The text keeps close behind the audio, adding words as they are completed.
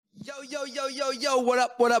Yo, what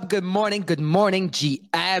up? Good morning, GM.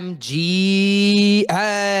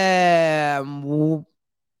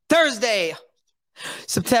 Thursday,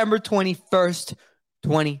 September 21st,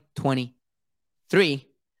 2023.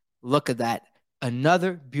 Look at that.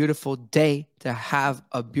 Another beautiful day to have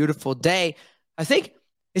a beautiful day. I think,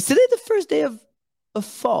 is today the first day of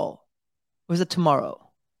fall? Or is it tomorrow?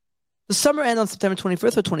 The summer end on September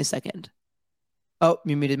 21st or 22nd? Oh,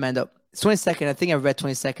 you muted Mando. It's 22nd. I think I read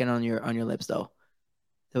 22nd on your lips, though. Is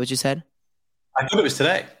that what you said? I thought it was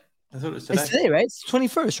today. It's today, right? It's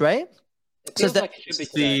 21st, right? It feels like it should be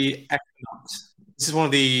today. The equinox. This is one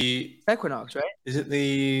of the... Equinox, right? Is it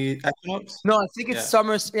the equinox? No, I think it's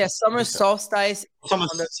summer. Yeah, summer solstice. Summer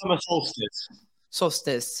solstice.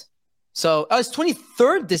 Solstice. So, it's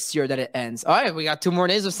 23rd this year that it ends. All right, we got 2 more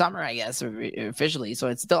days of summer, I guess, officially. So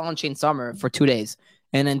it's still on-chain summer for 2 days.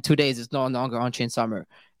 And then 2 days it's no longer on-chain summer.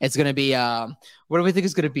 It's going to be, what do we think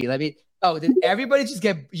it's going to be? Did everybody just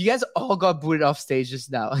you guys all got booted off stage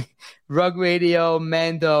just now. Rug Radio,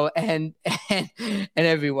 Mando, and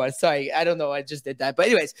everyone. Sorry, I don't know. I just did that. But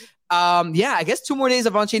anyways, I guess 2 more days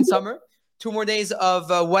of on-chain summer. 2 more days of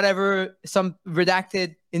whatever, some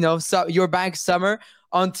redacted, your bank summer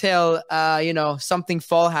until, something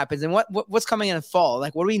fall happens. And what's coming in fall?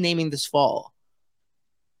 Like, what are we naming this fall?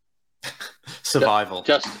 Survival.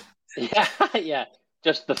 Just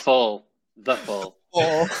the fall.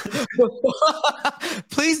 Oh.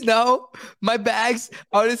 Please no, my bags.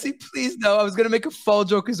 Honestly, please no. I was gonna make a fall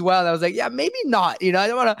joke as well. I was like, yeah, maybe not. I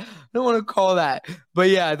don't want to call that. But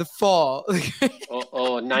yeah, the fall.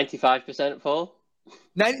 95% fall.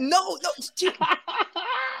 No.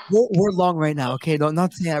 We're long right now. Okay,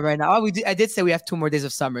 not saying that right now. I did say we have 2 more days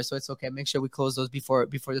of summer, so it's okay. Make sure we close those before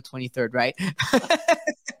the 23rd, right?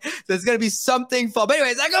 So it's gonna be something fall. But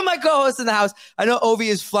anyways, I got my co-host in the house. I know Ovi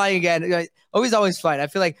is flying again. Ovi's always flying. I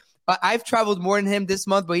feel like I've traveled more than him this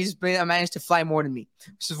month, but I managed to fly more than me,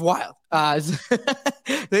 which is wild. This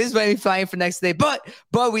is maybe flying for next day, but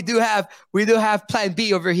we do have Plan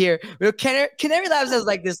B over here. Canary Labs has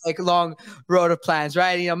this long road of plans,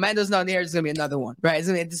 right? Mando's not here. It's gonna be another one, right?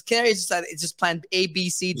 This Canary is just Plan A, B,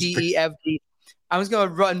 C, D, E, F, G. I'm just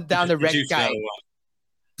gonna run down the red guy.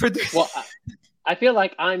 Well, I feel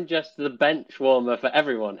like I'm just the bench warmer for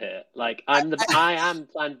everyone here. Like I am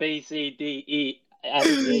Plan B, C, D, E, F,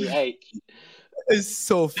 G, H. It's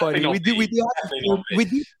so funny. We do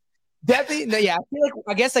definitely. No, yeah,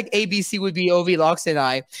 I guess ABC would be Ovi, Lox, and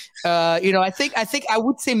I. I think I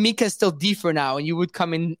would say Mika's still D for now, and you would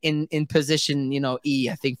come in position, E.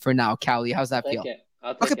 I think for now, Callie. How's that feel?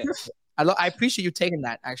 I'll take it. Perfect. I appreciate you taking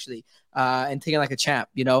that actually, and taking like a champ,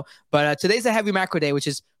 But today's a heavy macro day, which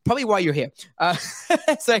is probably why you're here.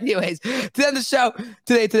 So, anyways, to end the show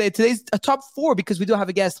today's a top 4 because we do have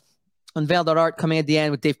a guest. Unveil.art coming at the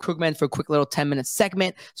end with Dave Krugman for a quick little 10-minute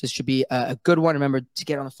segment. So it should be a good one. Remember to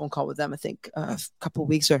get on a phone call with them, I think a couple of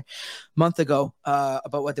weeks or month ago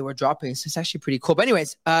about what they were dropping. So it's actually pretty cool. But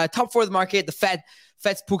anyways, top 4 of the market, the Fed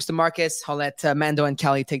spooks the markets. I'll let Mando and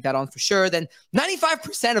Callie take that on for sure. Then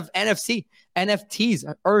 95% of NFTs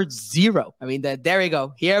are 0. I mean, there we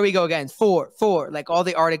go. Here we go again. 4. Like all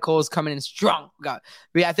the articles coming in strong. I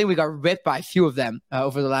think we got ripped by a few of them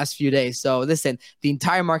over the last few days. So listen, the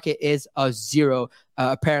entire market is a 0.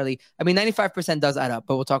 Apparently, I mean, 95% does add up,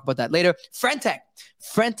 but we'll talk about that later. Frentech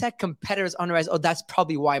competitors on the rise. Oh, that's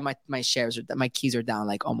probably why my shares my keys are down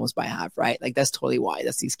almost by half, right? That's totally why.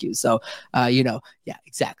 That's the excuse. So, yeah,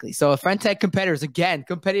 exactly. So Frentech competitors again,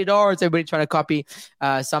 competitors, everybody trying to copy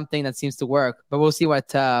something that seems to work, but we'll see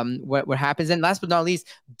what happens. And last but not least,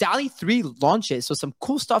 DALL-E 3 launches. So some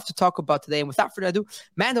cool stuff to talk about today. And without further ado,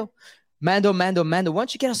 Mando, why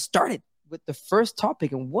don't you get us started with the first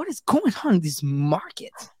topic and what is going on in these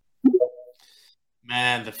markets?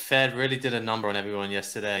 Man, the Fed really did a number on everyone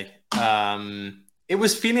yesterday. It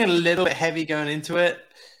was feeling a little bit heavy going into it,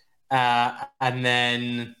 and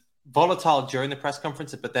then volatile during the press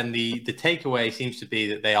conference. But then the takeaway seems to be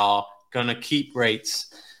that they are going to keep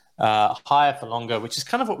rates higher for longer, which is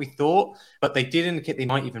kind of what we thought. But they did indicate they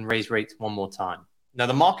might even raise rates one more time. Now,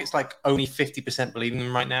 the market's only 50% believing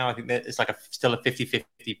them right now. I think that it's still a 50-50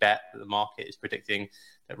 bet that the market is predicting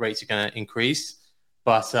that rates are going to increase.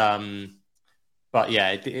 But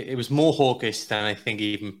yeah, it was more hawkish than I think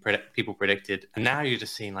even people predicted. And now you're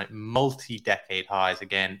just seeing multi-decade highs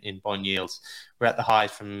again in bond yields. We're at the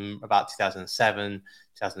highs from about 2007,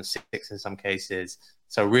 2006 in some cases.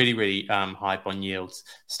 So really, really high bond yields.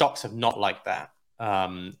 Stocks have not liked that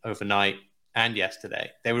overnight. And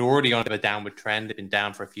yesterday, they were already on a downward trend. They've been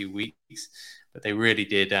down for a few weeks, but they really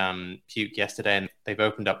did puke yesterday, and they've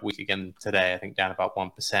opened up weak again today. I think down about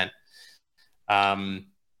 1%.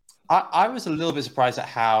 I was a little bit surprised at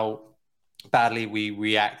how badly we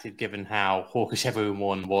reacted, given how hawkish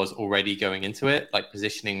everyone was already going into it. Like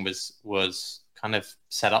positioning was kind of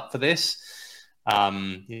set up for this.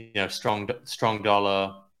 Strong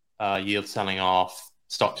dollar, yield selling off,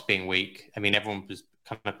 stocks being weak. I mean, everyone was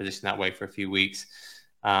kind of positioned that way for a few weeks.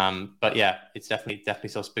 But yeah, it's definitely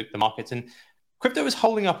still spooked the markets. And crypto was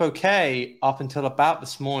holding up okay up until about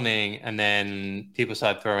this morning, and then people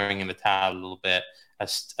started throwing in the towel a little bit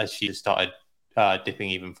as she just started dipping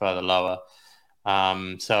even further lower.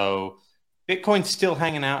 So Bitcoin's still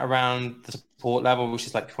hanging out around the support level, which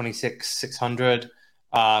is like 26,600.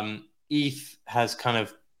 ETH has kind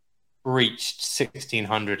of reached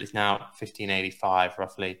 1,600. It's now 1,585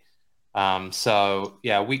 roughly. So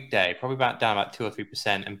yeah, weekday, probably down about 2 or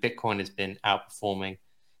 3%, and Bitcoin has been outperforming.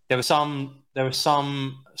 There were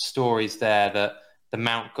some stories there that the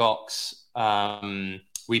Mt. Gox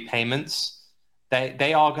repayments,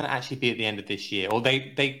 they are going to actually be at the end of this year, or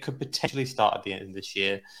they could potentially start at the end of this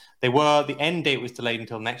year. The end date was delayed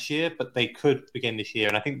until next year, but they could begin this year.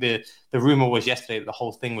 And I think the rumor was yesterday that the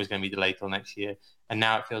whole thing was going to be delayed till next year. And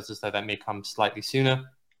now it feels as though that may come slightly sooner,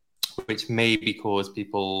 which maybe cause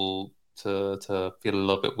people to feel a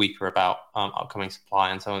little bit weaker about upcoming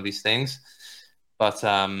supply and some of these things. But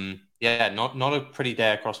yeah, not a pretty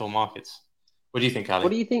day across all markets. What do you think, Ali?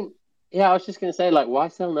 What do you think? Yeah, I was just going to say, like, why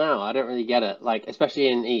sell now? I don't really get it. Like, especially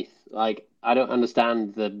in ETH. Like, I don't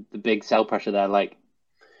understand the big sell pressure there. Like,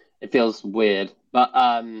 it feels weird. But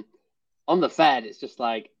on the Fed, it's just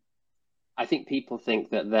like, I think people think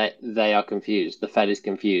that they are confused. The Fed is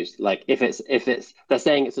confused. Like, if they're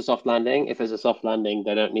saying it's a soft landing. If it's a soft landing,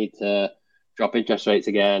 they don't need to drop interest rates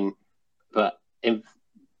again. But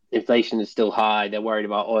inflation is still high. They're worried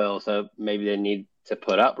about oil, so maybe they need to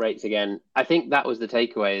put up rates again. I think that was the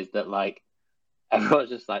takeaway, is that like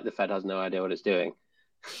everyone's just like, the Fed has no idea what it's doing,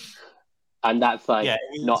 and that's like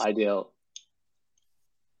not ideal.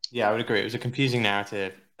 Yeah, I would agree. It was a confusing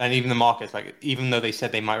narrative, and even the markets, like, even though they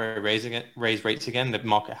said they might raise rates again, the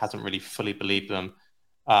market hasn't really fully believed them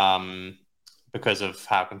because of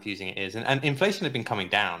how confusing it is. And inflation has been coming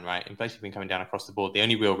down, right? Inflation has been coming down across the board. The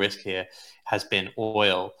only real risk here has been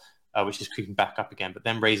oil, which is creeping back up again. But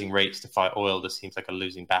then raising rates to fight oil just seems like a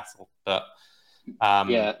losing battle. But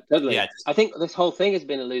yeah, totally. Yeah, I think this whole thing has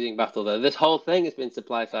been a losing battle, though. This whole thing has been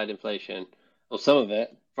supply side inflation, or some of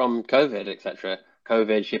it from COVID, etc.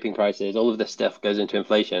 COVID, shipping prices, all of this stuff goes into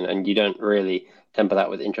inflation, and you don't really temper that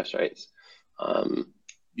with interest rates.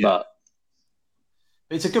 But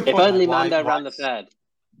it's a good point. If only Mando ran the Fed.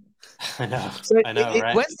 I know. So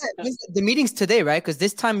right? The meeting's today, right? Because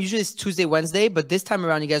this time usually it's Tuesday, Wednesday, but this time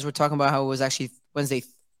around you guys were talking about how it was actually Wednesday,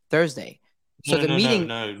 Thursday. So meeting.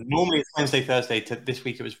 No. Normally it's Wednesday, Thursday. This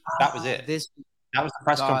week that was it. That was the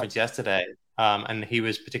press conference yesterday, and he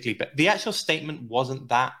was particularly. The actual statement wasn't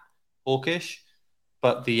that hawkish,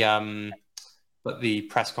 but the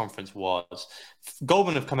press conference was.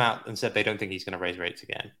 Goldman have come out and said they don't think he's going to raise rates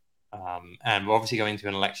again. And we're obviously going into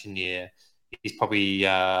an election year. He's probably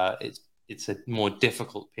it's a more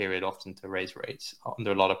difficult period often to raise rates,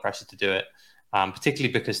 under a lot of pressure to do it,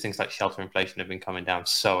 particularly because things like shelter inflation have been coming down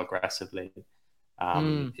so aggressively.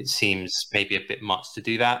 It seems maybe a bit much to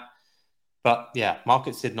do that. But yeah,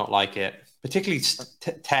 markets did not like it. Particularly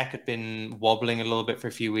tech had been wobbling a little bit for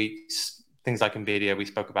a few weeks. Things like Nvidia we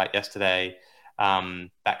spoke about yesterday,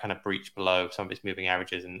 that kind of breached below some of its moving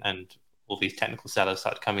averages, and all these technical sellers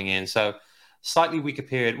started coming in. So slightly weaker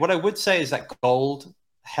period. What I would say is that gold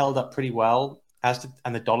held up pretty well,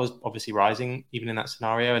 and the dollar's obviously rising even in that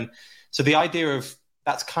scenario. And so the idea of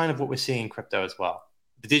that's kind of what we're seeing in crypto as well.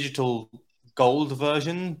 The digital gold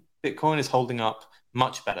version, Bitcoin, is holding up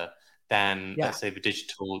much better than, let's say, the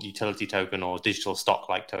digital utility token or digital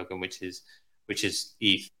stock-like token, which is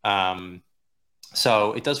ETH.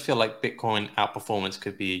 So it does feel like Bitcoin outperformance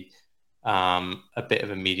could be a bit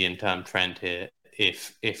of a medium-term trend here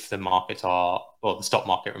if the markets the stock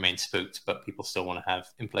market remains spooked, but people still want to have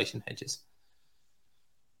inflation hedges.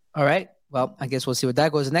 All right. Well, I guess we'll see what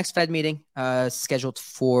that goes. The next Fed meeting scheduled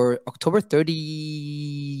for October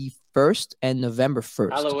 31st and November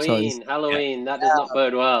 1st. Halloween. That does not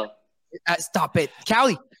bode well. Stop it,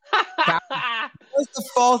 Callie. It's the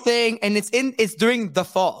fall thing, and it's during the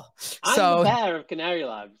fall. I'm the bear of Canary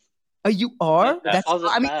Labs. Oh, you are?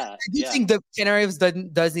 I do think the Canary Labs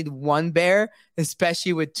does need one bear,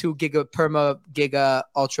 especially with 2 giga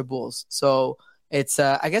ultra bulls. So it's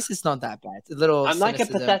I guess it's not that bad. It's a little. I'm like a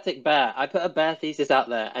pathetic bear. I put a bear thesis out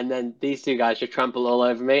there, and then these 2 guys just trample all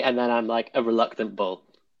over me, and then I'm like a reluctant bull.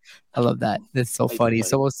 I love that. That's so funny.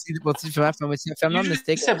 So we'll see if I'm not mistaken.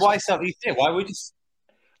 You said why sell ETH? Why would you?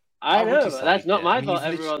 I know, but that's not my I mean, fault.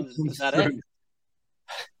 you've Everyone's literally that gone in. through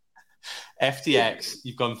FTX,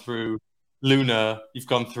 you've gone through Luna, you've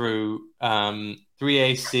gone through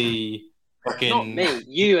 3AC, fucking Not me.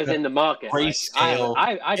 You, as in the market. Grayscale.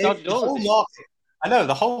 I dodged The all of whole these. market. I know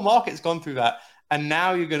the whole market's gone through that, and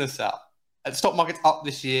now you're going to sell. The stock market's up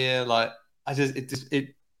this year. Like,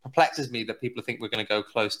 it perplexes me that people think we're going to go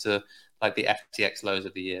close to like the FTX lows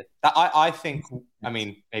of the year. I think. I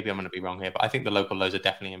mean, maybe I'm going to be wrong here, but I think the local lows are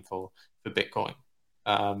definitely in for Bitcoin.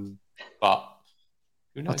 But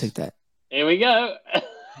who knows? I'll take that. Here we go. Here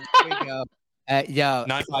we go. Yo,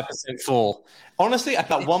 95% fall. Honestly, I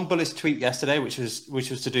got one bullish tweet yesterday, which was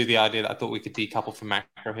to do the idea that I thought we could decouple from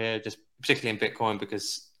macro here, just particularly in Bitcoin,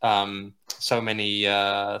 because so many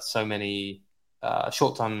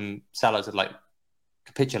short-term sellers had like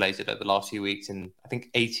capitulated over the last few weeks, and I think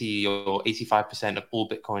 80 or 85% of all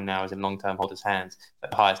Bitcoin now is in long-term holders' hands,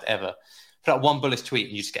 at the highest ever. Put out one bullish tweet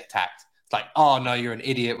and you just get attacked. It's like, oh no, you're an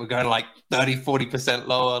idiot. We're going like 30-40%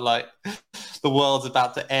 lower. Like the world's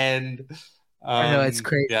about to end. I know, it's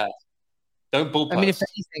crazy. Yeah, don't bull post. I mean, if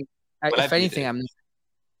anything, I'm.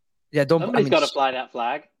 Yeah, don't. Somebody's got to fly that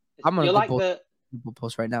flag. I'm gonna like bull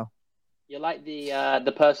post right now. You're like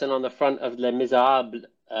the person on the front of Les Miserables,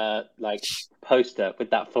 like poster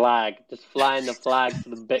with that flag, just flying the flag for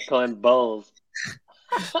the Bitcoin bulls.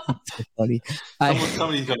 So funny.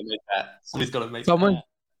 Somebody's got to make that. Somebody's got to make that.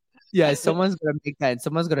 Yeah, someone's gonna make that, and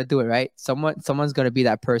someone's gonna do it, right? Someone's gonna be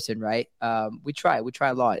that person, right? We try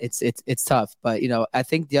a lot. It's tough, but I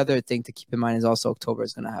think the other thing to keep in mind is also October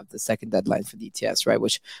is gonna have the second deadline for the ETS, right?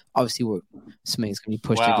 Which obviously we're assuming is gonna be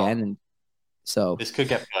pushed again, and so this could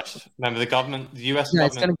get pushed. Remember, the U.S.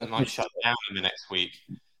 government might shut down in the next week.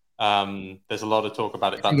 There's a lot of talk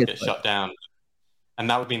about it about to get shut down, and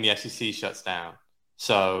that would mean the SEC shuts down.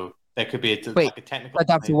 So there could be a technical. But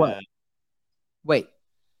after what? Wait.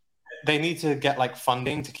 They need to get like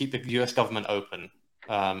funding to keep the U.S. government open.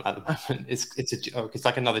 At the moment, it's a joke. It's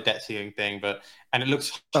like another debt ceiling thing, and it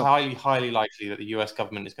looks highly likely that the U.S.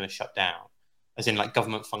 government is going to shut down, as in like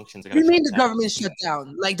government functions are going to. What do you mean the government shut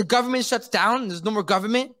down? Like the government shuts down? There's no more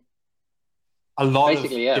government. A lot of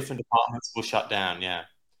different departments will shut down. Yeah.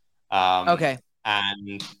 Okay.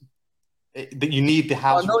 And you need the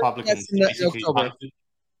House Republicans to basically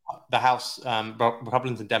the House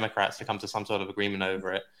Republicans and Democrats to come to some sort of agreement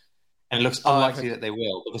over it. And it looks unlikely that they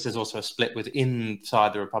will, because there's also a split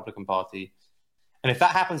inside the Republican Party. And if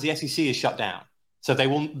that happens, the SEC is shut down. So they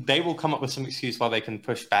will come up with some excuse why they can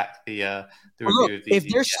push back the review of these. If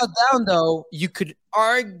they're shut down, though, you could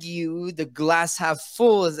argue the glass half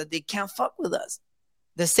full is that they can't fuck with us.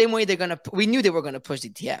 The same way we knew they were gonna push the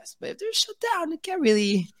ETS, but if they're shut down, they can't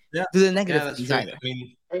really do the negative things either. I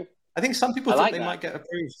mean, I think some people thought they might get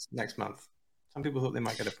approved next month. Some people thought they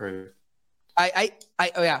might get approved. I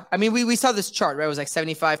mean, we saw this chart, right? It was like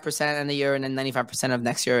 75% in the year, and then 95% of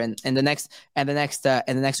next year, and the next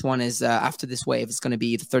one is after this wave. It's going to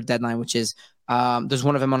be the third deadline, which is there's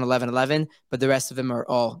one of them on 11/11, but the rest of them are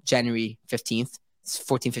all January 15th, it's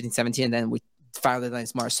 14, 15, 17, and then final deadline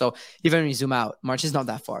is March. So even when you zoom out, March is not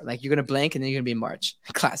that far. Like you're gonna blink and then you're gonna be in March.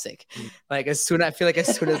 Classic. Like I feel like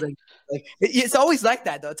as soon as like it's always like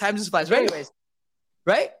that though. Time just flies. But anyways,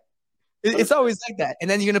 right? It's always like that. And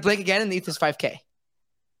then you're going to blink again and the ETH is 5K.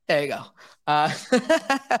 There you go. And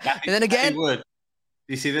then again. Would. Do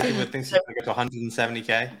you see this? He would think it's going to go to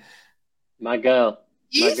 170K. My girl.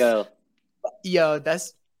 Yo,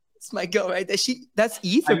 that's my girl, right? That's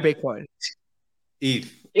ETH or Bitcoin? ETH.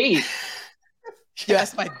 Yeah,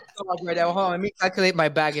 that's my dog right now. Hold on. Let me calculate my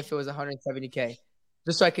bag if it was 170K.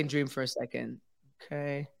 Just so I can dream for a second.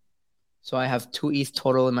 Okay. So I have 2 ETH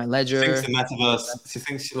total in my ledger. She thinks the metaverse. She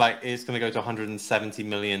thinks like it's going to go to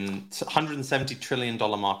 170 trillion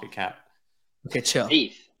dollar market cap. Okay, chill.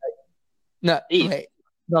 ETH. No, wait.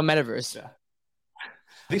 No, metaverse. Yeah. I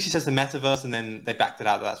think she says the metaverse, and then they backed it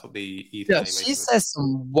out. That's what the ETH. Yeah, she says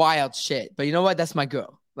some wild shit, but you know what? That's my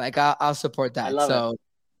girl. Like I'll support that. I love it.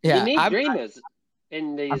 Yeah, you need dreamers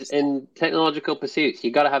in technological pursuits.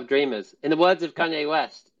 You got to have dreamers. In the words of Kanye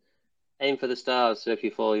West. Aim for the stars, so if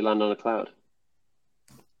you fall, you land on a cloud.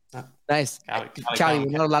 Nice. Callie,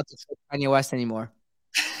 we're not allowed to say Kanye West anymore.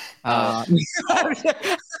 He's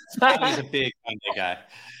a big Kanye guy.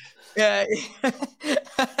 Yeah.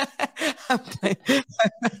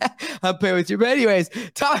 I'm playing with you. But anyways,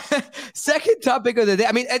 second topic of the day.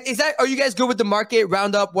 I mean, are you guys good with the market,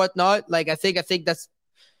 roundup, whatnot? Like, I think that's...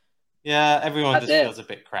 Yeah, everyone just feels a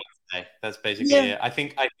bit crap today. That's basically it. I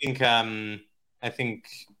think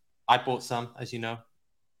I bought some, as you know.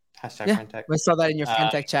 #FriendTech. I saw that in your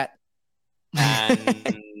FriendTech chat.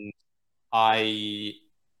 And I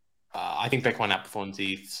I think Bitcoin outperforms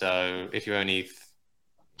ETH. So if you own ETH,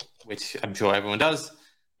 which I'm sure everyone does,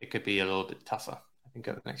 it could be a little bit tougher, I think,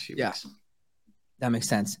 over the next few weeks. That makes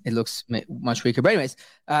sense. It looks much weaker. But anyways,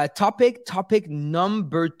 topic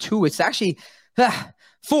number 2. It's actually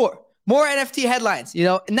 4 more NFT headlines.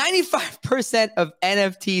 95% of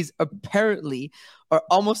NFTs apparently are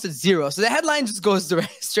almost at zero. So the headline just goes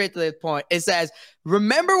straight to the point. It says,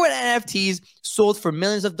 remember when NFTs sold for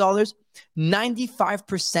millions of dollars?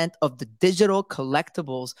 95% of the digital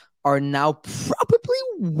collectibles are now probably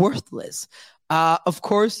worthless. Of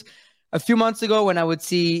course, a few months ago when I would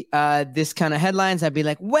see this kind of headlines, I'd be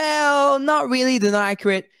like, well, not really. They're not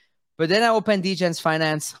accurate. But then I opened DGen's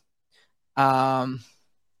Finance. I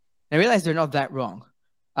realized they're not that wrong.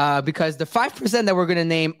 Because the 5% that we're going to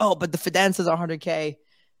name, but the Fidenzas are 100K,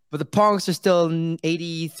 but the Pongs are still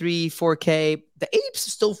 83, 4K. The Apes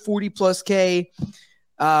are still 40 plus K.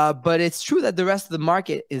 But it's true that the rest of the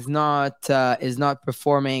market is not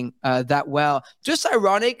performing that well. Just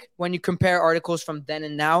ironic when you compare articles from then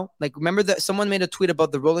and now. Like, remember that someone made a tweet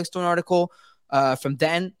about the Rolling Stone article from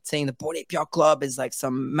then saying the Bored Ape Yacht Club is like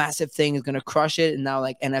some massive thing, is going to crush it, and now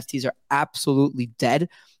like NFTs are absolutely dead.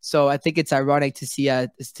 So I think it's ironic to see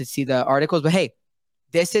the articles. But hey,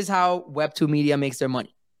 this is how Web2 media makes their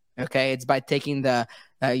money. Okay, it's by taking the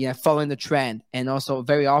following the trend, and also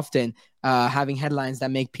very often having headlines that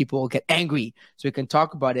make people get angry, so we can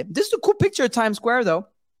talk about it. This is a cool picture of Times Square, though.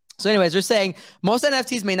 So anyways, they're saying most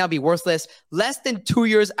NFTs may now be worthless less than 2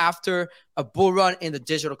 years after a bull run in the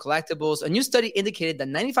digital collectibles. A new study indicated that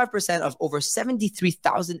 95% of over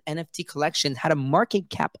 73,000 NFT collections had a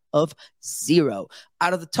market cap of 0.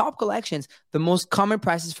 Out of the top collections, the most common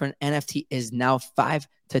prices for an NFT is now $5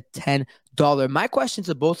 to $10. My question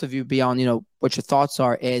to both of you, beyond what your thoughts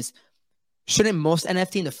are, is shouldn't most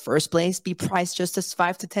NFT in the first place be priced just as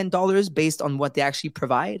 $5 to $10 based on what they actually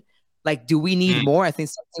provide? Like, do we need more? I think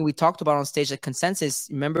something we talked about on stage at Consensus.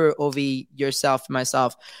 Remember, Ovi, yourself,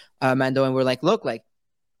 myself, Mando, and we're like, look, like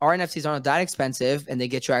our NFTs aren't that expensive, and they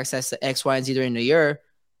get you access to X, Y, and Z during the year.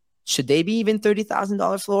 Should they be even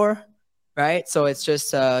 $30,000 floor? Right. So it's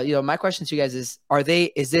just, my question to you guys is,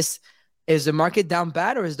 is the market down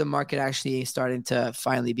bad, or is the market actually starting to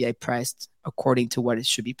finally be priced according to what it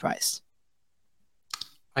should be priced?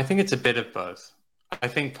 I think it's a bit of both. I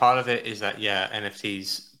think part of it is that,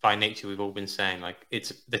 NFTs by nature, we've all been saying, like,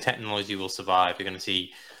 it's the technology will survive. You're going to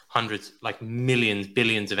see hundreds, like millions,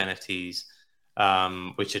 billions of NFTs,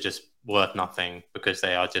 which are just worth nothing because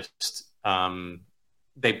they are just,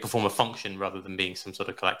 they perform a function rather than being some sort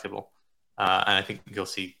of collectible. And I think you'll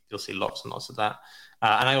see lots and lots of that.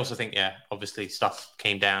 And I also think, obviously stuff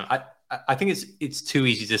came down. I think it's too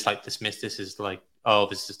easy to just like dismiss this as like,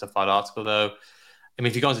 this is just a FUD article though. I mean,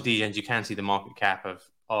 if you go onto DGens, you can see the market cap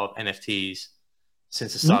of NFTs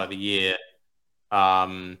since the start of the year.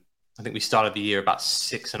 I think we started the year about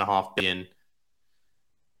 6.5 billion.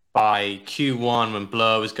 By Q1, when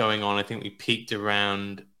Blur was going on, I think we peaked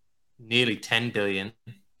around nearly 10 billion.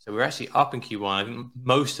 So we're actually up in Q1. I think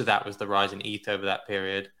most of that was the rise in ETH over that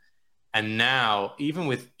period. And now, even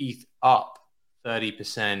with ETH up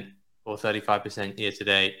 30% or 35% year to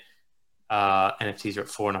date, NFTs are at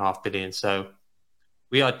 4.5 billion. So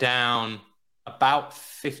we are down about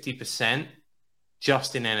 50%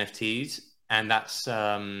 just in NFTs, and that's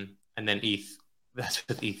and then ETH. That's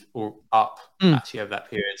with ETH or up actually over that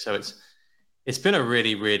period. So it's been a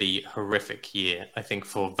really, really horrific year, I think,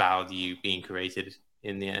 for value being created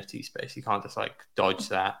in the NFT space. You can't just like dodge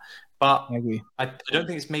that. But I don't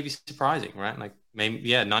think it's maybe surprising, right? Like maybe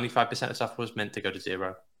 95% of stuff was meant to go to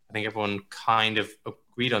zero. I think everyone kind of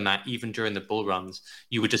agreed on that. Even during the bull runs,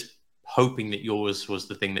 you were just hoping that yours was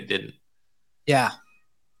the thing that didn't. Yeah.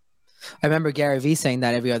 I remember Gary Vee saying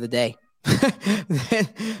that every other day.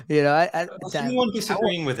 Anyone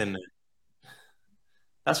disagreeing with him?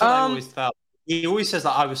 That's what I always felt. He always says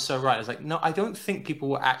that I was so right. I was like, no, I don't think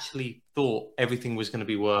people actually thought everything was going to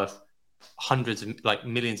be worth hundreds of like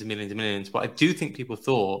millions and millions and millions. What I do think people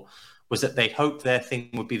thought was that they hoped their thing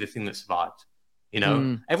would be the thing that survived.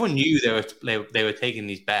 Everyone knew they were taking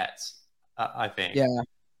these bets. I think,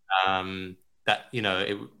 that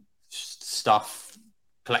stuff,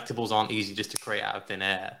 collectibles aren't easy just to create out of thin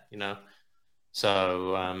air.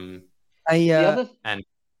 So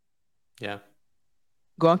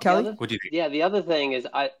Go on, Kelly. What do you think? Yeah, the other thing is,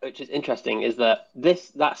 which is interesting, is that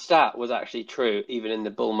that stat was actually true even in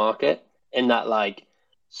the bull market. In that, like,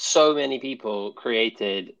 so many people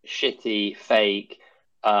created shitty, fake,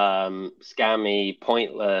 scammy,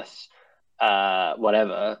 pointless,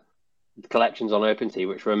 whatever, collections on OpenSea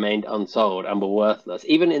which remained unsold and were worthless.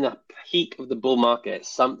 Even in the peak of the bull market,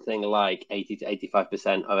 something like 80 to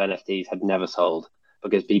 85% of NFTs had never sold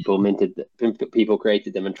because people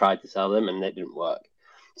created them and tried to sell them and they didn't work.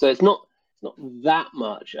 So it's not that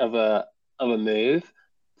much of a move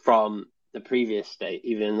from the previous state,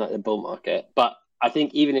 even in like the bull market. But I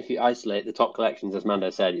think even if you isolate the top collections, as Mando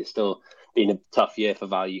said, it's still been a tough year for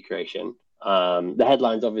value creation. The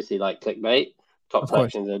headlines obviously like clickbait. Top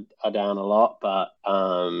collections are down a lot, but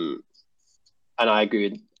and I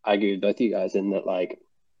agree with both you guys in that like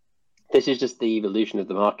this is just the evolution of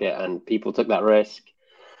the market, and people took that risk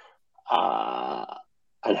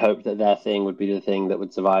and hoped that their thing would be the thing that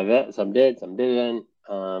would survive it. Some did, some didn't,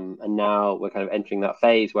 and now we're kind of entering that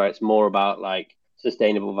phase where it's more about like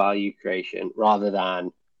sustainable value creation rather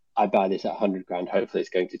than I buy this at 100 grand. Hopefully, it's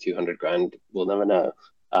going to 200 grand. We'll never know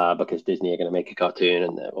because Disney are going to make a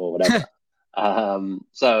cartoon or whatever.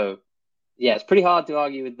 So yeah, it's pretty hard to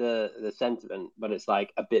argue with the sentiment, but it's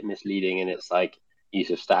like a bit misleading in its like use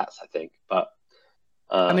of stats, I think. But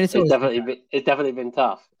I mean, it's definitely been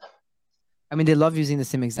tough. I mean, they love using the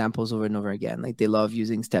same examples over and over again. Like they love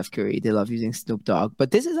using Steph Curry, they love using Snoop Dogg.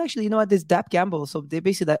 But this is actually, you know what, this Dap Gamble. So they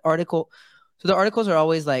basically that article. So the articles are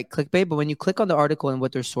always like clickbait, but when you click on the article and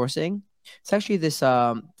what they're sourcing, it's actually this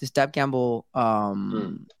Dap Gamble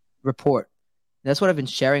report. That's what I've been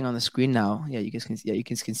sharing on the screen now. Yeah, you guys can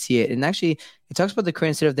see it. And actually, it talks about the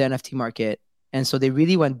current state of the NFT market. And so they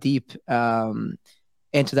really went deep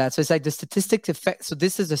into that. So it's like the statistic effect. So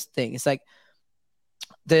this is this thing. It's like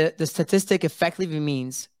the statistic effectively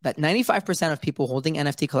means that 95% of people holding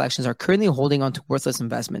NFT collections are currently holding on to worthless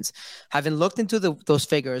investments. Having looked into those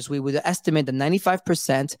figures, we would estimate that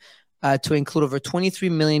 95% to include over 23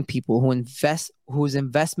 million people whose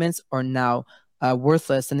investments are now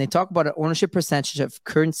worthless. And they talk about an ownership percentage of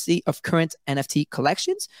current NFT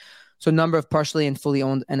collections. So number of partially and fully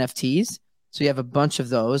owned NFTs. So you have a bunch of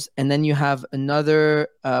those. And then you have another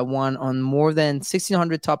one on more than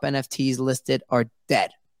 1,600 top NFTs listed are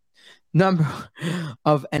dead. Number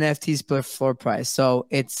of NFTs per floor price. So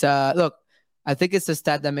it's, look, I think it's a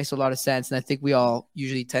stat that makes a lot of sense. And I think we all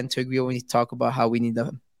usually tend to agree when we talk about how we need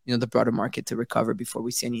the broader market to recover before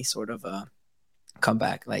we see any sort of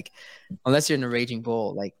comeback. Like, unless you're in a raging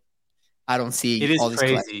bull, like, I don't see it is all these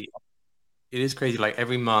crazy. It is crazy. Like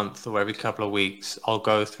every month or every couple of weeks, I'll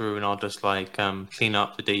go through and I'll just like clean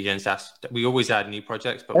up the DGen stats. We always add new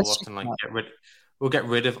projects, but we'll often like get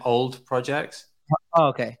rid of old projects. Oh,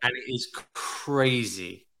 okay. And it is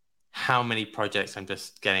crazy how many projects I'm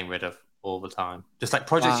just getting rid of all the time. Just like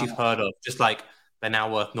projects you've heard of, just like they're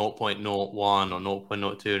now worth 0.01 or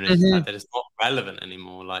 0.02, and it's like they're just not relevant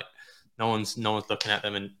anymore. Like no one's looking at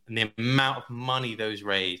them, and the amount of money those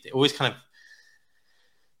raised, it always kind of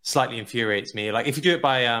slightly infuriates me. Like if you do it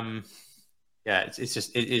by it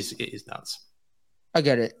is nuts. I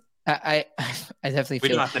get it. I definitely feel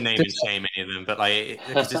we don't have to name and shame any of them, but like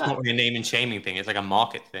it's just not really a name and shaming thing. It's like a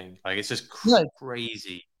market thing. Like it's just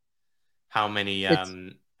crazy how many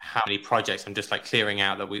projects I'm just like clearing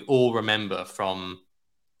out that we all remember from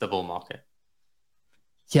the bull market.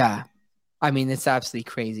 Yeah. I mean, it's absolutely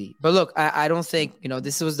crazy. But look, I don't think,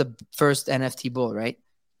 this was the first NFT bull, right?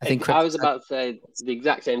 I was about to say the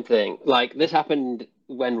exact same thing. Like this happened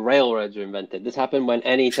when railroads were invented. This happened when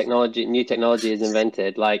any new technology is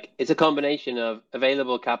invented. Like it's a combination of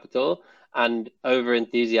available capital and over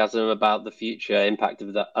enthusiasm about the future impact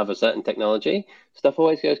of a certain technology. Stuff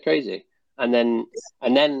always goes crazy, and then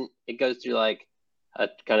it goes through like a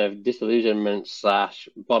kind of disillusionment /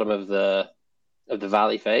 bottom of the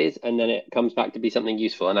valley phase, and then it comes back to be something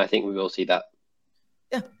useful. And I think we will see that.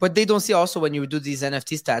 Yeah, but they don't see also when you do these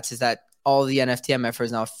NFT stats is that all the NFT MFers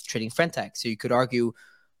are now trading Frentech. So you could argue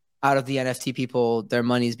out of the NFT people, their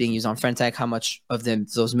money is being used on Frentech. How much of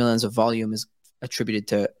those millions of volume is attributed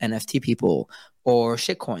to NFT people or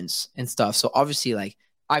shitcoins and stuff? So obviously, like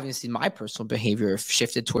I've seen my personal behavior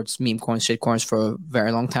shifted towards meme coins, shitcoins for a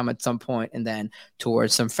very long time at some point, and then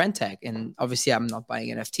towards some Frentech. And obviously, I'm not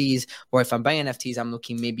buying NFTs, or if I'm buying NFTs, I'm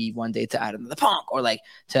looking maybe one day to add another punk or like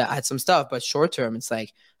to add some stuff. But short term, it's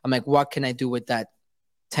like, I'm like, what can I do with that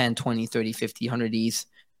 10, 20, 30, 50, 100 ETH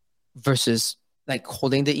versus like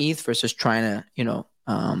holding the ETH versus trying to,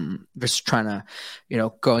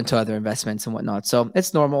 go into other investments and whatnot. So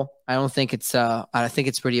it's normal. I think it's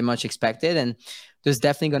pretty much expected. And there's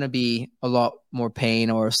definitely going to be a lot more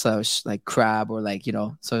pain or such like crab or like,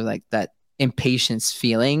 sort of like that impatience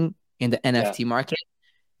feeling in the NFT market.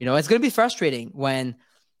 It's going to be frustrating when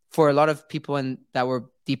for a lot of people that were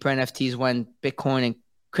deeper NFTs when Bitcoin and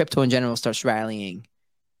crypto in general starts rallying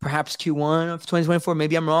perhaps Q1 of 2024.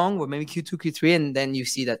 Maybe I'm wrong, or maybe Q2, Q3, and then you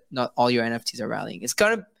see that not all your NFTs are rallying.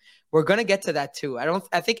 We're gonna get to that too.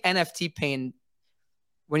 I think NFT pain.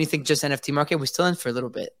 When you think just NFT market, we're still in for a little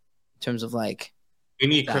bit in terms of like. We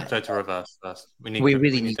need crypto to reverse first. We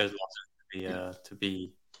need those losses to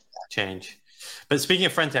be change. But speaking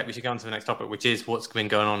of Frentech, we should go on to the next topic, which is what's been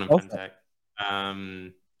going on in Frentech.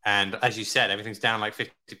 And as you said, everything's down like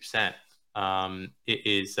 50%. It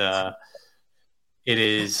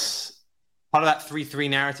is part of that 3-3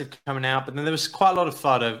 narrative coming out, but then there was quite a lot of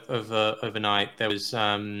FUD overnight.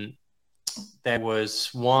 There was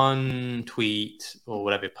one tweet or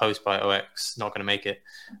whatever post by OX, not going to make it,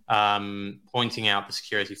 pointing out the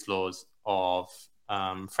security flaws of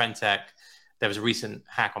Frentech. There was a recent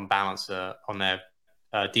hack on Balancer on their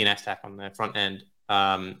DNS hack on their front end,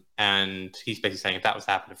 and he's basically saying if that was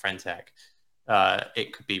to happen to Frentech,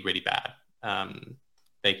 it could be really bad.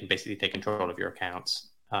 They can basically take control of your accounts.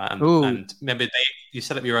 And remember, they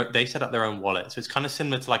set up their own wallet, so it's kind of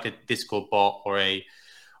similar to like a Discord bot or a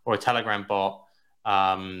Telegram bot,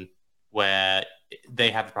 where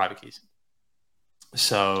they have the private keys.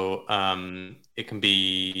 So it can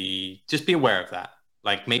be, just be aware of that.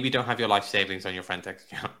 Like maybe don't have your life savings on your Frentech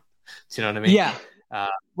account. Do you know what I mean? Yeah.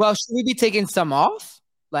 Well, should we be taking some off?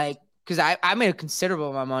 Like, because I made a considerable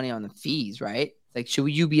amount of money on the fees, right? Like, should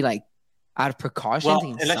you be like out of precaution? Well,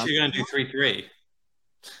 unless you're going to do 3-3.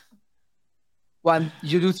 Well,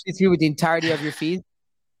 you do 3-3 with the entirety of your fees?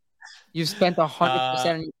 You've spent 100%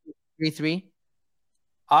 on your 3-3?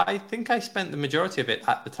 I think I spent the majority of it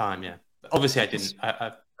at the time, yeah. Obviously I didn't.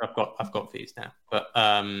 I've got fees now. But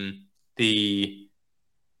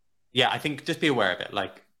I think just be aware of it.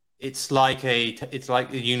 Like it's like a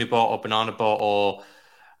Unibot or Banana bot, or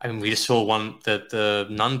I mean we just saw the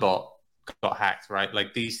Nun bot got hacked, right?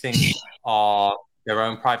 Like these things are their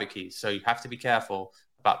own private keys. So you have to be careful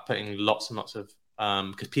about putting lots and lots of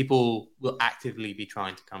because people will actively be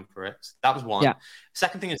trying to come for it. So that was one. Yeah.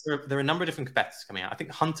 Second thing is there are a number of different competitors coming out. I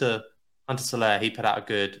think Hunter Soler, he put out a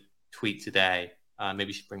good tweet today. Maybe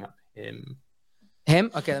you should bring up him.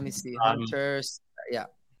 Him? Okay, let me see. Hunter, yeah.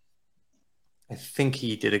 I think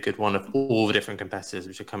he did a good one of all the different competitors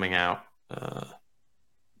which are coming out.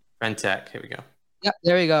 Frentech, here we go. Yeah,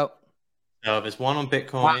 there we go. So there's one on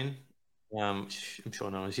Bitcoin, which I'm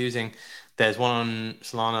sure no one's using. There's one on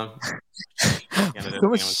Solana. So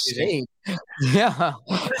much shade. Yeah.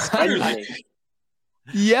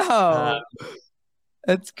 Yo.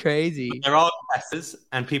 That's crazy. There are competitors,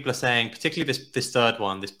 and people are saying, particularly this third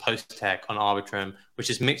one, this post-tech on Arbitrum, which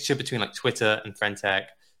is a mixture between like Twitter and Frentech.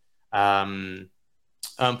 Earn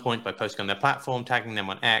point by posting on their platform, tagging them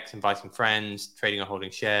on X, inviting friends, trading or holding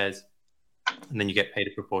shares, and then you get paid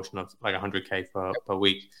a proportion of like 100K per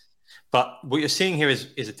week. But what you're seeing here is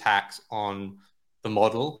attacks on the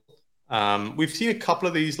model. We've seen a couple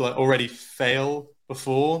of these like already fail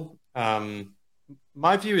before.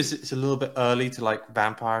 My view is it's a little bit early to like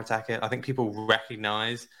vampire attack it. I think people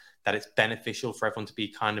recognize that it's beneficial for everyone to be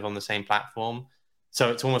kind of on the same platform. So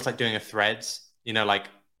it's almost like doing a threads, like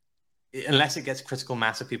unless it gets critical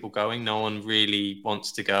mass of people going, no one really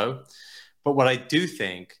wants to go. But what I do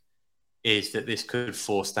think is that this could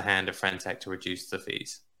force the hand of Frentech to reduce the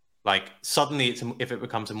fees. Like suddenly if it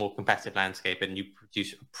becomes a more competitive landscape and you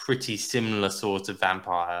produce a pretty similar sort of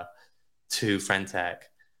vampire to Frentech,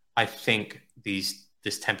 I think this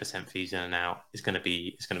 10% fees in and out is going to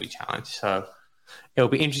be challenged. So it'll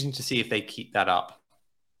be interesting to see if they keep that up.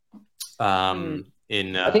 I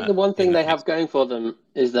think the one thing they have going for them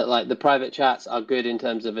is that like the private chats are good in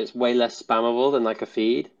terms of it's way less spammable than like a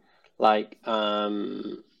feed. Like a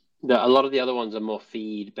lot of the other ones are more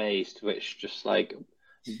feed based, which just like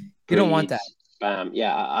you don't want that spam.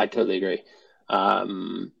 Yeah, I totally agree.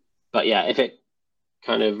 But yeah, if it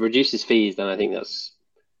kind of reduces fees, then I think that's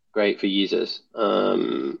great for users.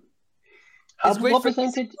 It's great for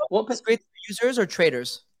users or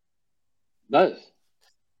traders? Both.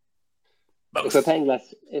 If we're paying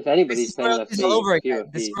less, if anybody's paying less fees, this is all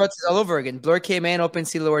over again. Blur came in,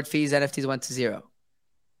 OpenSea lowered fees, NFTs went to zero.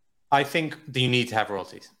 I think that you need to have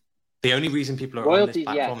royalties. The only reason people are on this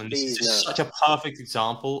platform, and this is just such a perfect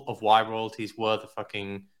example of why royalties were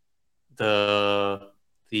the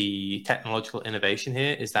technological innovation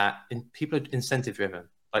here, is that people are incentive driven.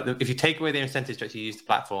 Like if you take away their incentives to actually use the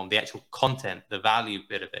platform, the actual content, the value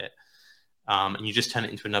bit of it, and you just turn it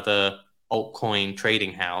into another altcoin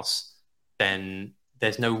trading house, then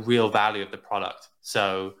there's no real value of the product.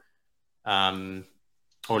 So, or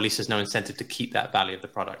at least there's no incentive to keep that value of the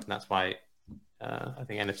product. And that's why I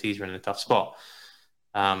think NFTs are in a tough spot.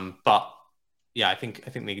 But yeah, I think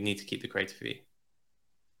they need to keep the creator fee.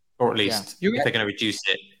 or at least if they're going to reduce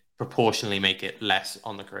it, proportionally make it less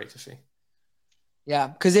on the creator fee. Yeah,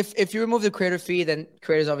 because if you remove the creator fee, then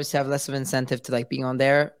creators obviously have less of an incentive to like being on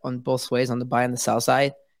there on both ways, on the buy and the sell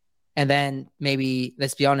side. And then maybe,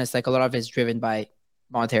 let's be honest, like a lot of it is driven by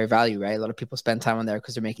monetary value, right? A lot of people spend time on there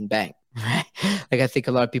because they're making bank, right? Like I think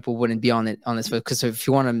a lot of people wouldn't be on this because if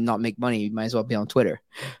you want to not make money, you might as well be on Twitter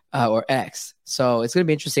or X. So it's gonna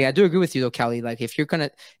be interesting. I do agree with you though, Kelly. Like if you're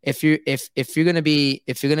gonna be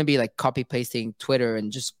like copy pasting Twitter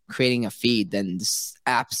and just creating a feed, then there's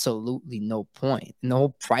absolutely no point. And the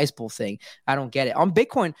whole price pool thing, I don't get it. On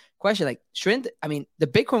Bitcoin question, like shouldn't the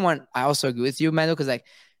Bitcoin one? I also agree with you, Mando, because like.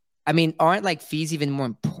 Aren't like fees even more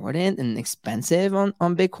important and expensive on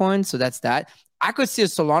Bitcoin? So that's that. I could see a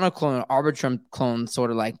Solana clone or Arbitrum clone sort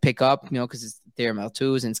of like pick up, because it's Ethereum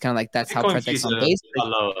L2s and it's kind of like that's Bitcoin how Frentex on base.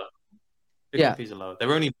 Bitcoin fees are lower.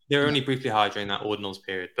 They're only briefly high during that ordinals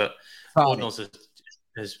period, but ordinals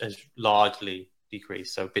has largely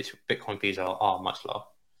decreased. So Bitcoin fees are much lower.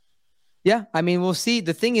 Yeah, we'll see.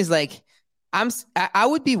 The thing is, like, I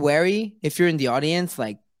would be wary if you're in the audience,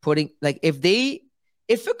 like putting like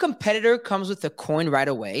if a competitor comes with a coin right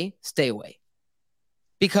away, stay away.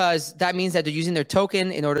 Because that means that they're using their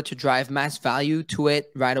token in order to drive mass value to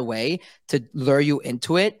it right away, to lure you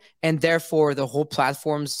into it. And therefore, the whole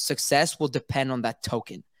platform's success will depend on that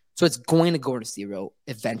token. So it's going to go to zero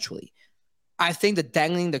eventually. I think the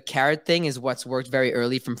dangling the carrot thing is what's worked very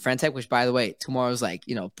early from Frentech, which, by the way, tomorrow's like,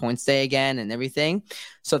 points day again and everything.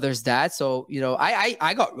 So there's that. So,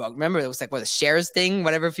 I got rugged. Remember, it was like, the shares thing,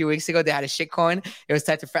 whatever, a few weeks ago, they had a shit coin. It was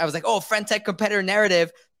tied to, I was like, oh, Frentech competitor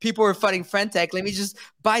narrative. People were fighting Frentech. Let me just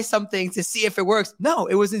buy something to see if it works. No,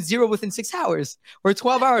 it was in zero within 6 hours or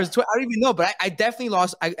 12 hours. I don't even know, but I definitely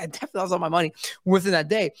lost. I definitely lost all my money within that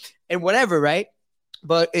day and whatever, right?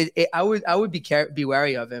 But I would be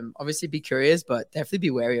wary of him. Obviously, be curious, but definitely be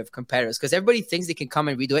wary of competitors because everybody thinks they can come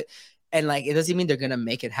and redo it, and like it doesn't mean they're gonna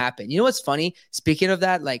make it happen. You know what's funny? Speaking of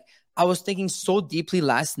that, like I was thinking so deeply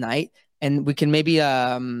last night, and we can maybe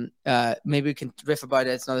we can riff about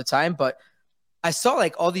it another time. But I saw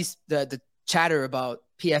like all these the chatter about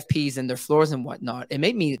PFPs and their floors and whatnot. It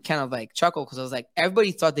made me kind of like chuckle because I was like,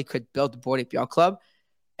 everybody thought they could build the Bored Ape Yacht Club,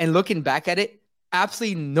 and looking back at it,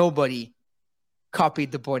 absolutely nobody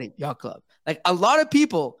copied the Bored Ape Yacht Club. Like a lot of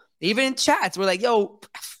people, even in chats, were like, "Yo,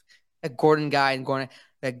 that Gordon guy and Gordon,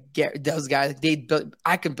 those guys,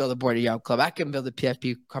 I can build a Bored Ape Yacht Club. I can build a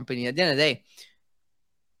PFP company." At the end of the day,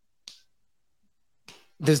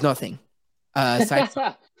 there's nothing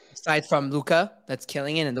aside from Luca that's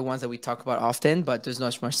killing it and the ones that we talk about often. But there's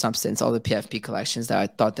not much substance. All the PFP collections that I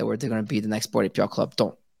thought they're going to be the next Bored Ape Yacht Club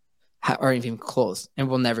aren't even close and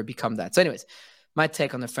will never become that. So, anyways. My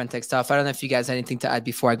take on the Frentech stuff. I don't know if you guys have anything to add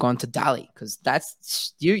before I go on to DALL-E, because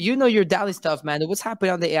that's you know your DALL-E stuff, man. What's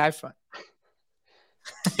happening on the AI front?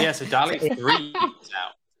 Yeah, so DALL-E 3 is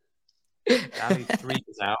out. DALL-E 3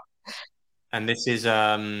 is out. And this is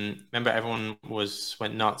remember everyone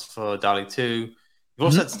went nuts for DALL-E 2. We've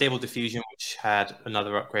also had Stable Diffusion, which had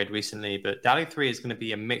another upgrade recently, but DALL-E 3 is going to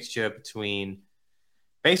be a mixture between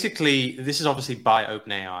basically, this is obviously by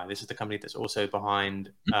OpenAI. This is the company that's also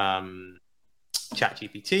behind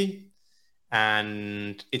ChatGPT,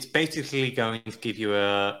 and it's basically going to give you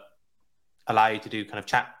allow you to do kind of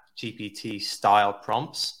ChatGPT style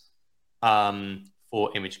prompts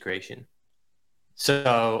for image creation.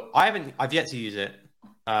 So I've yet to use it,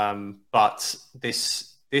 but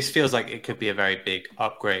this feels like it could be a very big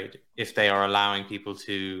upgrade if they are allowing people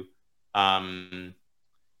to. I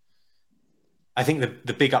think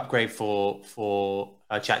the big upgrade for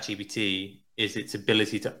ChatGPT is its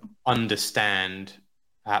ability to understand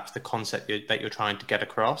perhaps the concept that you're trying to get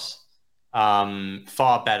across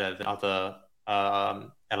far better than other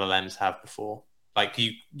LLMs have before. Like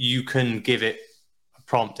you can give it a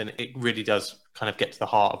prompt and it really does kind of get to the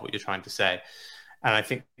heart of what you're trying to say. And I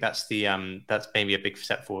think that's maybe a big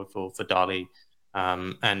step forward for DALL-E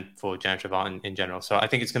and for generative art in general. So I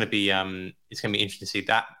think it's going to be interesting to see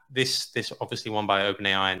that this obviously one by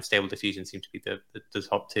OpenAI and Stable Diffusion seem to be the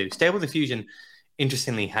top two. Stable Diffusion,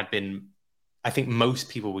 interestingly, had been, I think most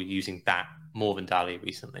people were using that more than DALL-E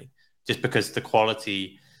recently, just because the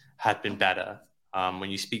quality had been better.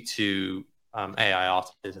 When you speak to AI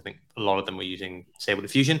artists, I think a lot of them were using Stable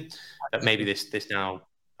Diffusion, but maybe this now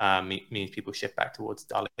means people shift back towards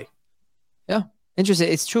DALL-E. Yeah.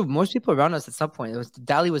 Interesting. It's true. Most people around us at some point,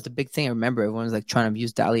 DALL-E was the big thing. I remember everyone was like trying to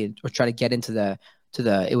use DALL-E or try to get into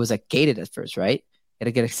it was like gated at first, right?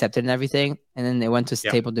 to get accepted and everything. And then they went to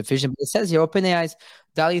Stable Diffusion. But it says here, OpenAI's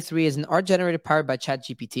DALL-E 3 is an art generator powered by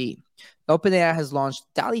ChatGPT. OpenAI has launched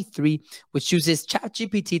DALL-E 3, which uses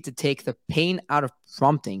ChatGPT to take the pain out of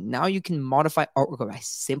prompting. Now you can modify artwork by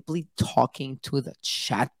simply talking to the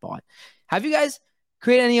chatbot. Have you guys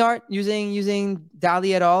created any art using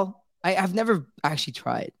DALL-E at all? I've never actually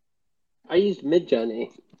tried. I used Midjourney,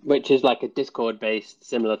 which is like a Discord-based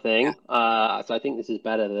similar thing. So I think this is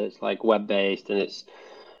better that it's like web-based and it's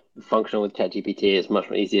functional with ChatGPT. It's much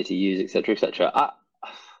more easier to use, etc., etc.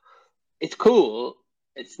 It's cool.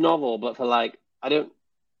 It's novel, but for like,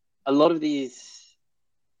 a lot of these,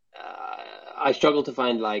 I struggle to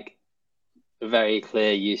find like very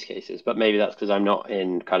clear use cases, but maybe that's because I'm not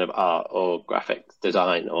in kind of art or graphic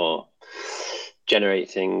design or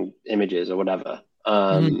generating images or whatever.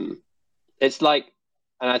 It's like,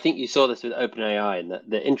 and I think you saw this with OpenAI, and that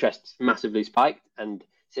the interest massively spiked, and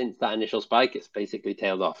since that initial spike, it's basically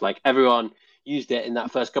tailed off. Like everyone used it in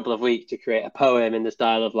that first couple of weeks to create a poem in the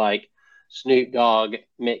style of like Snoop Dogg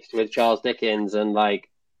mixed with Charles Dickens, and like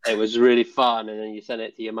it was really fun. And then you send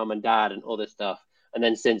it to your mum and dad and all this stuff. And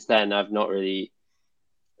then since then, I've not used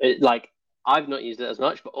it as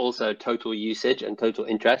much, but also total usage and total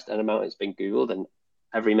interest and amount it's been Googled, and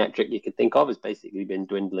every metric you could think of has basically been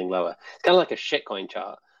dwindling lower. It's kind of like a shitcoin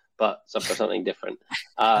chart, but for something different.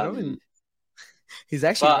 He's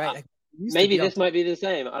actually right. Maybe this might be the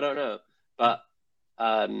same. I don't know, but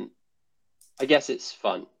I guess it's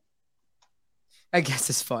fun. I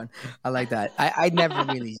like that. I never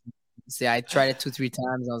really see. I tried it 2-3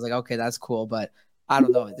 times. I was like, okay, that's cool, but I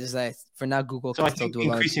don't know. There's like for now, Google can still do a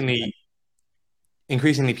lot.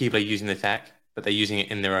 Increasingly, people are using the tech, but they're using it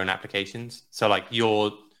in their own applications. So like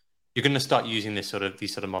you're going to start using these sort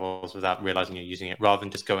of models without realizing you're using it, rather than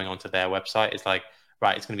just going onto their website. It's like,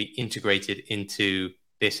 right, it's going to be integrated into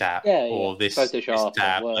this app or this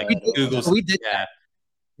tab. Like Google's, we did that.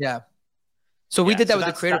 Yeah. So we did that with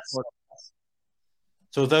the creator portal.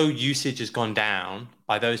 So although usage has gone down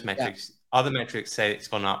by those metrics, other metrics say it's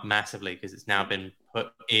gone up massively because it's now been put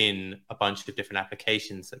in a bunch of different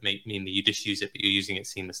applications that mean that you just use it, but you're using it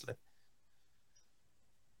seamlessly.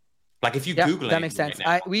 Like if you Google that makes sense.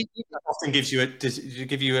 Now, it often gives you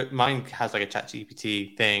mine has like a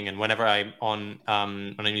ChatGPT thing, and whenever I'm when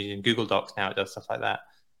I'm using Google Docs now, it does stuff like that.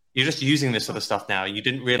 You're just using this sort of stuff now. You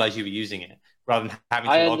didn't realize you were using it, rather than having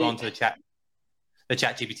to log on to the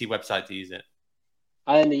ChatGPT website to use it.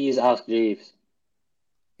 I only use Ask Jeeves.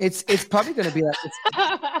 It's probably going to be like.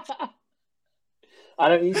 I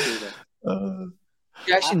don't use Google.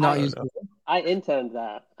 You actually not use Google? I interned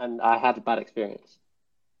there, and I had a bad experience.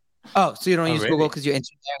 Oh, so you don't use Google because you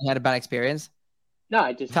interned there and you had a bad experience? No,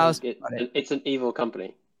 I just think it's an evil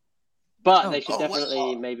company. But they should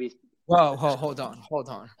definitely maybe. Whoa, hold on.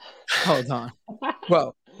 Whoa,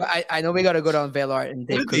 I know we got to go down Veilart and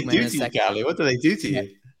Dave Krugman in a second. Gally? What do they do to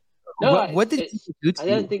you? No, what did you do to I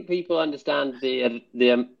don't think people understand the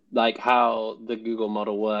like how the Google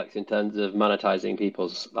model works in terms of monetizing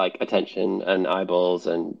people's like attention and eyeballs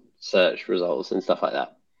and search results and stuff like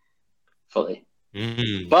that fully.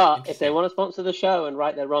 But if they want to sponsor the show and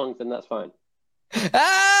right their wrongs, then that's fine.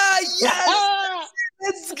 Yes!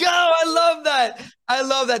 Let's go! I love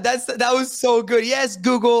that. That was so good. Yes,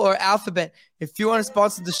 Google or Alphabet. If you want to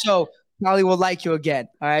sponsor the show, Molly will like you again.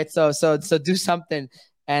 All right, so do something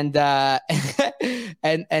and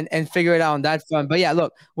and figure it out on that front. But yeah,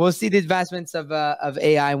 look, we'll see the advancements of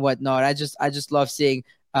AI and whatnot. I just love seeing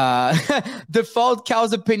default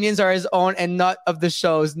Cal's opinions are his own and not of the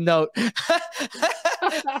show's. Note.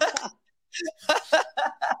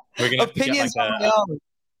 We're gonna have opinions to get like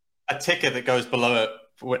a ticker that goes below it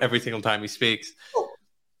every single time he speaks.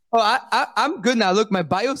 I'm good now. Look, my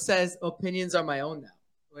bio says opinions are my own now.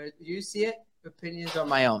 Where do you see it? Opinions are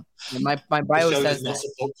my own. And my bio says that.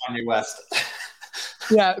 Kanye West.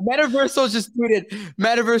 Yeah, Metaversal just tweeted.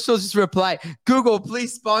 Metaversal just replied, Google,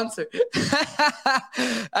 please sponsor.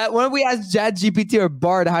 Why don't we ask ChatGPT or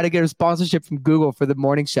Bard how to get a sponsorship from Google for the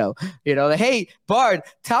morning show? You know, like, hey, Bard,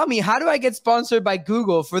 tell me, how do I get sponsored by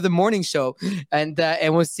Google for the morning show? And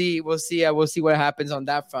we'll see what happens on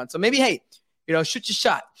that front. So maybe, hey, you know, shoot your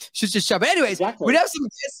shot. But anyways, we'd have some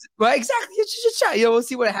guests. Well, exactly. Shoot your shot. You know, we'll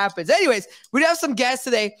see what happens. Anyways, we'd have some guests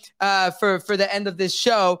today for the end of this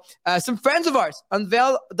show. Some friends of ours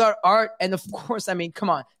unveiled their art. And of course, I mean, come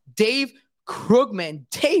on, Dave Krugman.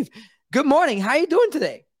 Dave, good morning. How are you doing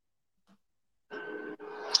today?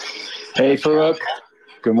 Hey, Farouk.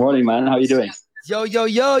 Good morning, man. How are you doing?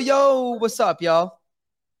 Yo. What's up, y'all?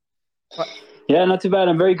 Yeah, not too bad.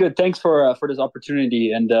 I'm very good. Thanks for this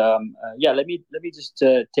opportunity. And let me just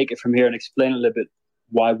take it from here and explain a little bit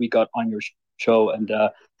why we got on your show. And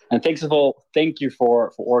thank you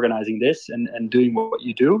for organizing this and doing what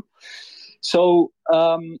you do. So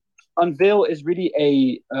Unveil is really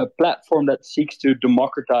a platform that seeks to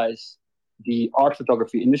democratize the art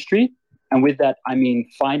photography industry. And with that, I mean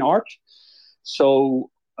fine art. So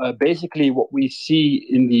basically what we see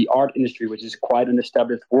in the art industry, which is quite an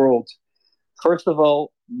established world, first of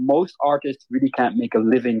all, most artists really can't make a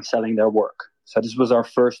living selling their work. So this was our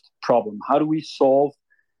first problem. How do we solve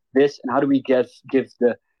this, and how do we give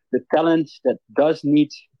the talent that does need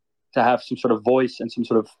to have some sort of voice and some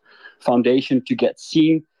sort of foundation to get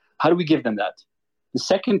seen, how do we give them that? The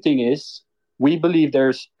second thing is, we believe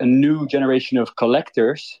there's a new generation of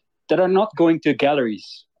collectors that are not going to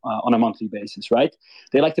galleries on a monthly basis, right?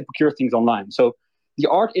 They like to procure things online. So the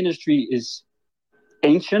art industry is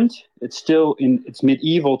ancient. It's still in its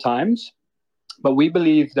medieval times. But we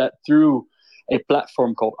believe that through a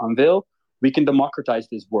platform called Unveil, we can democratize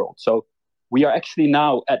this world. So we are actually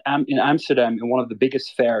now in Amsterdam in one of the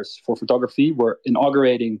biggest fairs for photography. We're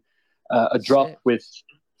inaugurating a drop with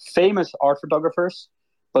famous art photographers,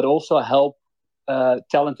 but also help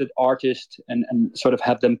talented artists and sort of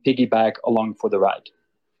have them piggyback along for the ride.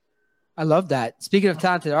 I love that. Speaking of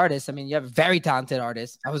talented artists, I mean, you have very talented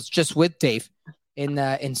artists. I was just with Dave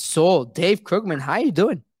in Seoul. Dave Krugman, how you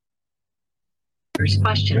doing? First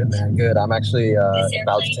question. Good, man. Good. I'm actually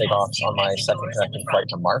about to take off on my second connecting flight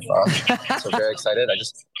to Marfa. So very excited. I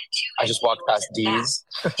just walked past Deez.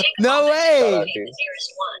 No way. Shout out Deez.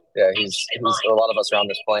 Yeah, he's a lot of us are on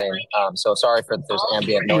this plane. So sorry for there's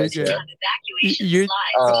ambient noise here.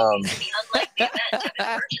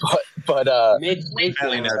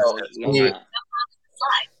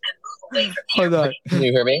 Hold on. Can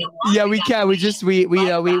you hear me? Yeah, we can. We're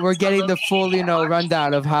getting the full,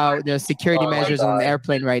 rundown of how the security measures on the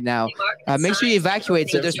airplane right now. Make sure you evacuate.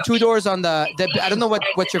 So there's two doors on the I don't know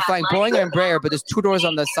what you're flying, Boeing or Embraer, but there's two doors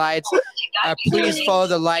on the sides. Please follow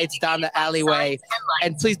the lights down the alleyway,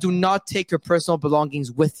 and please do not take your personal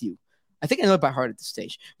belongings with you. I think I know it by heart at this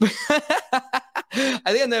stage. I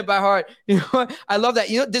think I know it by heart. I love that.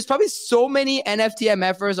 There's probably so many NFT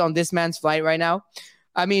MFers on this man's flight right now.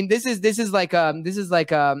 I mean, it's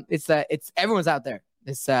everyone's out there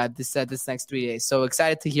this next 3 days. So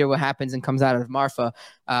excited to hear what happens and comes out of Marfa.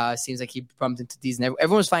 Seems like he bumped into these, and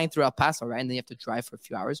everyone's flying through El Paso, right? And then you have to drive for a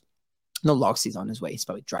few hours. No, Loxy's on his way. He's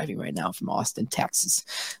probably driving right now from Austin, Texas.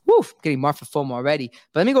 Woo, getting Marfa FOMO already.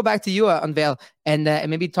 But let me go back to you, Unveil, and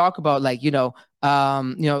maybe talk about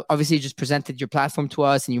obviously you just presented your platform to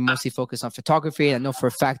us, and you mostly focus on photography. And I know for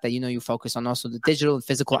a fact that you focus on also the digital and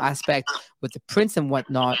physical aspect with the prints and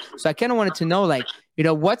whatnot. So I kind of wanted to know,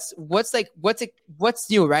 what's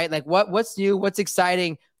new, right? Like what's new, what's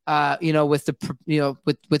exciting, with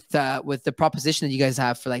the proposition that you guys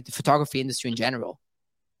have for like the photography industry in general.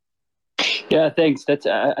 Yeah, thanks. That's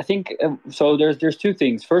I think so. There's two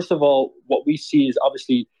things. First of all, what we see is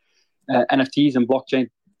obviously NFTs and blockchain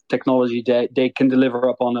technology. They can deliver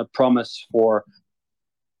upon a promise for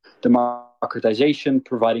democratization,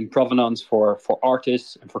 providing provenance for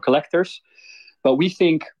artists and for collectors. But we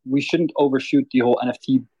think we shouldn't overshoot the whole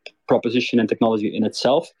NFT proposition and technology in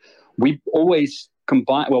itself. We always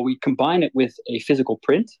combine it with a physical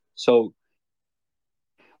print. So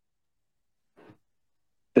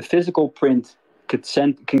the physical print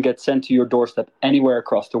can get sent to your doorstep anywhere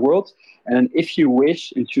across the world. And if you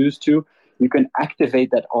wish and choose to, you can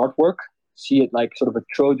activate that artwork, see it like sort of a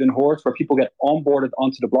Trojan horse where people get onboarded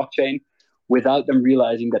onto the blockchain without them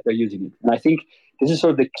realizing that they're using it. And I think this is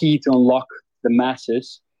sort of the key to unlock the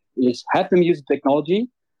masses, is have them use the technology,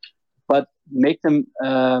 but make them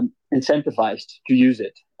incentivized to use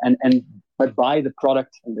it. But buy the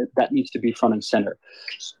product, and that needs to be front and center.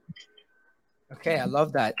 Okay, I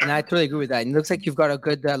love that, and I totally agree with that. And it looks like you've got a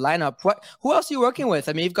good lineup. Who else are you working with?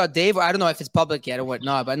 I mean, you've got Dave. I don't know if it's public yet or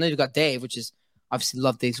whatnot, but I know you've got Dave, which is obviously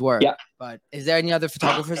love Dave's work. Yeah. But is there any other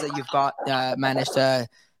photographers that you've got managed to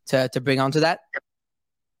bring onto that?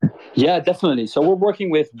 Yeah, definitely. So we're working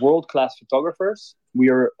with world-class photographers. We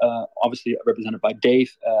are obviously represented by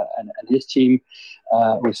Dave and his team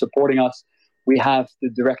who is supporting us. We have the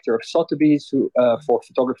director of Sotheby's for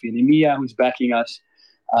photography in EMEA who's backing us.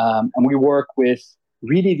 And we work with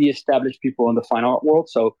really the established people in the fine art world.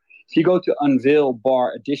 So if you go to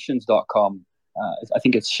unveilbareditions.com, I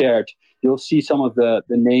think it's shared, you'll see some of the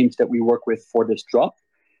names that we work with for this drop.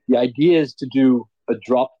 The idea is to do a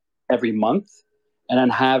drop every month and then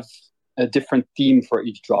have a different theme for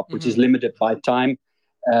each drop, which is limited by time.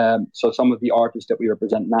 So some of the artists that we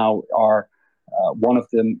represent now are one of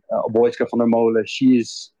them, Boyska van der Molen. She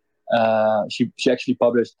is She actually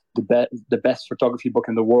published the best photography book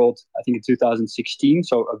in the world, I think in 2016.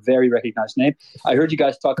 So a very recognized name. I heard you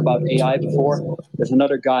guys talk about AI before. There's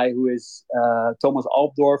another guy who is Thomas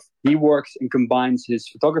Alpdorf. He works and combines his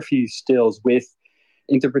photography skills with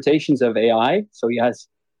interpretations of AI. So he has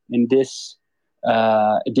in this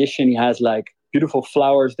edition, he has like beautiful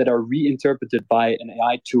flowers that are reinterpreted by an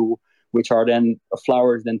AI tool, which are then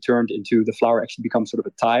flowers then turned into the flower actually becomes sort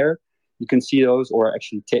of a tire. You can see those, or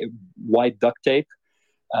actually white duct tape.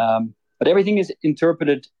 But everything is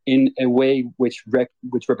interpreted in a way which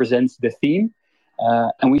represents the theme,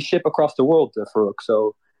 and we ship across the world, Farouk.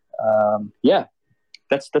 So yeah,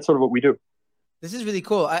 that's sort of what we do. This is really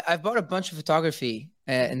cool. I've bought a bunch of photography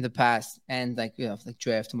in the past, and like like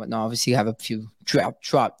drift and whatnot. Obviously, you have a few drips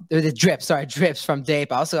from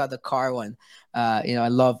Dave. I also got the car one. I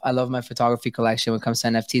love my photography collection when it comes to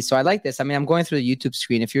NFTs. So I like this. I mean, I'm going through the YouTube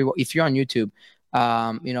screen. If you're on YouTube,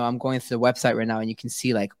 I'm going through the website right now, and you can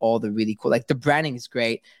see like all the really cool. Like the branding is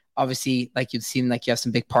great. Obviously, like you've seen, like you have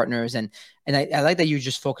some big partners, and I like that you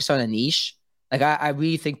just focus on a niche. Like I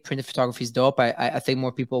really think printed photography is dope. I think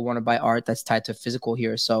more people want to buy art that's tied to physical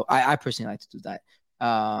here. So I personally like to do that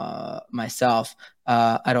myself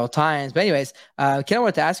at all times. But anyways, Ken, I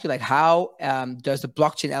wanted to ask you, like, how does the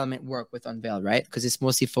blockchain element work with Unveil, right? Because it's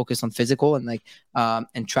mostly focused on physical and like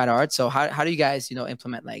and trad art. So how do you guys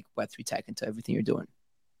implement like Web3 tech into everything you're doing?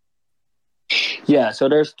 Yeah, so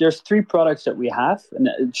there's 3 products that we have, and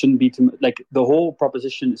it shouldn't be too like the whole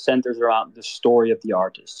proposition centers around the story of the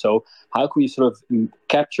artist. So how can we sort of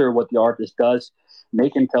capture what the artist does,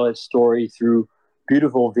 make him tell his story through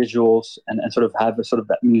beautiful visuals, and sort of have a sort of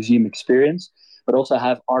that museum experience, but also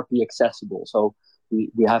have art be accessible. So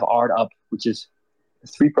we have art up, which is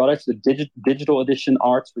 3 products: the digital edition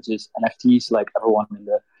arts, which is NFTs, like everyone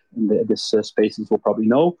in this spaces will probably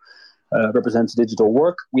know. Represents digital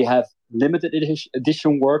work. We have limited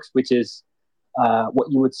edition works, which is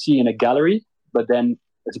what you would see in a gallery, but then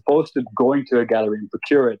as opposed to going to a gallery and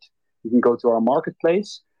procure it, you can go to our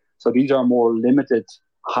marketplace. So these are more limited,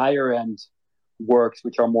 higher end works,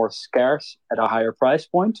 which are more scarce at a higher price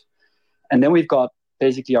point. And then we've got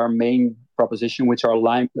basically our main proposition, which are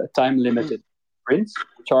time limited prints,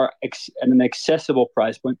 which are at an accessible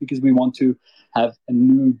price point, because we want to have a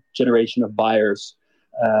new generation of buyers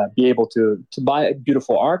be able to buy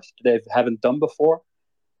beautiful art that they haven't done before.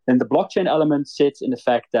 And the blockchain element sits in the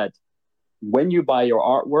fact that when you buy your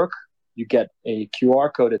artwork, you get a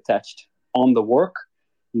QR code attached on the work.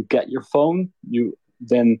 You get your phone, you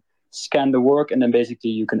then scan the work, and then basically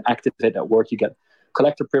you can activate that work. You get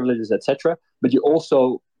collector privileges, etc. But you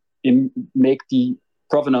also make the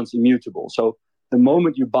provenance immutable. So the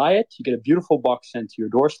moment you buy it, you get a beautiful box sent to your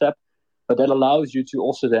doorstep, but that allows you to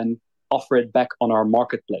also then offer it back on our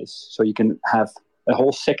marketplace. So you can have a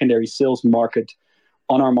whole secondary sales market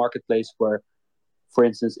on our marketplace where, for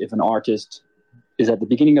instance, if an artist is at the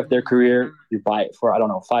beginning of their career, you buy it for, I don't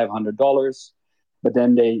know, $500, but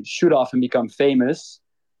then they shoot off and become famous,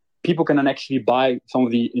 people can then actually buy some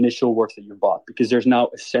of the initial works that you bought, because there's now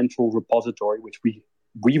a central repository, which we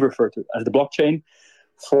refer to as the blockchain,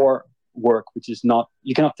 for work, which is not,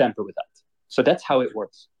 you cannot tamper with that. So that's how it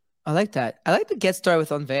works. I like that. I like to get started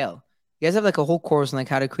with Unveil. You guys have like a whole course on like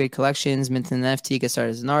how to create collections, mint an NFT, get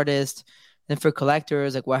started as an artist. Then for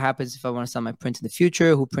collectors, like what happens if I want to sell my print in the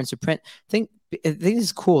future? Who prints a print? I think this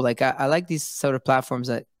is cool. Like I like these sort of platforms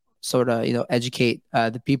that sort of educate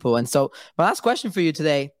the people. And so my last question for you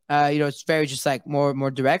today, it's very just like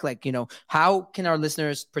more direct. Like how can our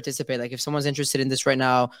listeners participate? Like if someone's interested in this right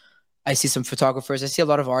now, I see some photographers. I see a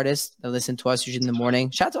lot of artists that listen to us usually in the morning.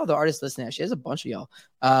 Shout out to all the artists listening. Actually, there's a bunch of y'all.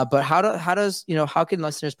 But how can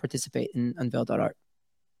listeners participate in Unveil.art?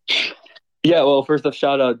 Yeah, well, first off,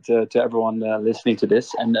 shout out to everyone listening to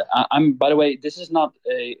this. And I'm, by the way, this is not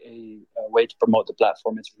a way to promote the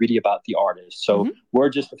platform. It's really about the artist. So we're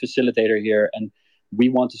just a facilitator here, and we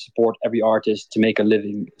want to support every artist to make a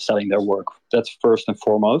living selling their work. That's first and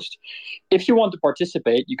foremost. If you want to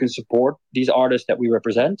participate, you can support these artists that we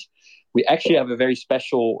represent. We actually have a very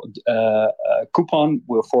special coupon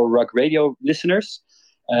for Rug Radio listeners.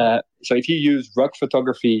 So if you use Rug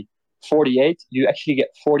Photography 48, you actually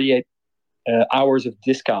get 48 hours of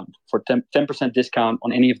discount for 10% discount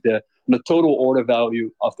on any of the total order value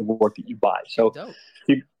of the work that you buy. So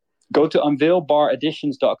you go to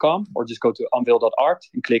unveilbareditions.com or just go to unveil.art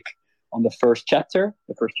and click on the first chapter.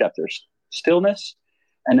 The first chapter is stillness,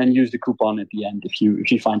 and then use the coupon at the end if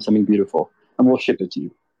you find something beautiful, and we'll ship it to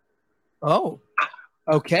you. Oh,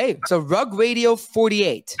 okay. So Rug Radio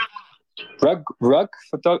 48. Rug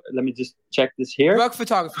photography. Let me just check this here. Rug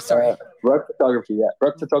photography, sorry. Rug photography, yeah.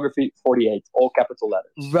 Rug photography 48, all capital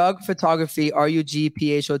letters. Rug photography,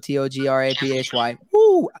 RUGPHOTOGRAPHY.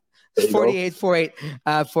 Woo! 4848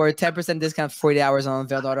 for a 10% discount, 40 hours on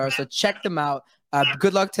unveil.art. So check them out.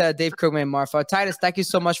 Good luck to Dave Krugman and Marfa. Titus, thank you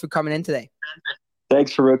so much for coming in today.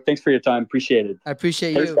 Thanks, Farouk. Thanks for your time. Appreciate it. I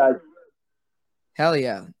appreciate you. Guys. Hell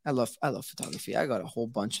yeah. I love photography. I got a whole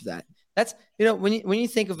bunch of that. That's, when you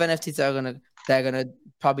think of NFTs that are gonna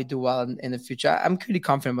probably do well in the future, I'm pretty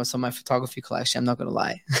confident about some of my photography collection. I'm not gonna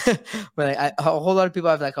lie. But a whole lot of people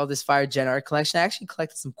have like all this fire gen art collection. I actually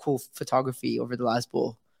collected some cool photography over the last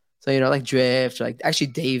bull. So like drift, like actually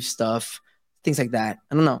Dave stuff, things like that.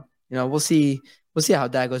 I don't know. We'll see how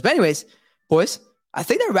that goes. But anyways, boys, I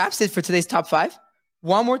think that wraps it for today's top 5.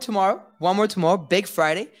 One more tomorrow. Big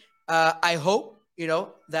Friday. I hope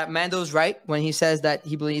that Mando's right when he says that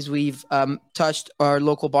he believes we've touched our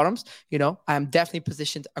local bottoms. I'm definitely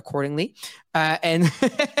positioned accordingly. And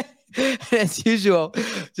as usual,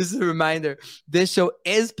 just a reminder, this show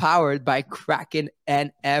is powered by Kraken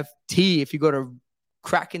NFT. If you go to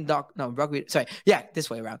Kraken.com,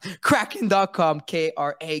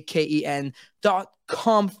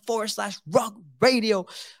 Kraken.com/rug radio,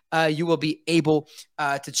 you will be able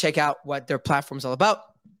to check out what their platform's all about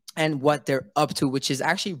and what they're up to, which is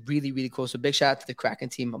actually really, really cool. So big shout out to the Kraken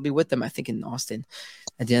team. I'll be with them, I think, in Austin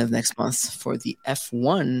at the end of next month for the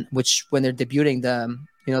F1, which when they're debuting the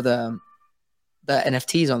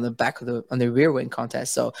NFTs on the back of on the rear wing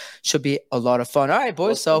contest. So should be a lot of fun. All right,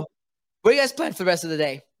 boys. So what do you guys plan for the rest of the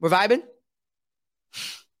day? We're vibing?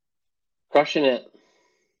 Crushing it.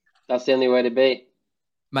 That's the only way to be.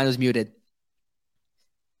 Mine was muted.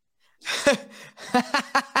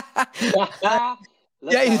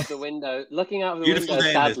 Looking out the window,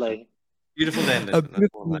 sadly. Beautiful day.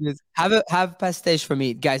 Have pastéis for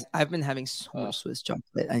me. Guys, I've been having so much Swiss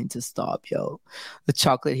chocolate. I need to stop, yo. The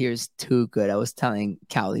chocolate here is too good. I was telling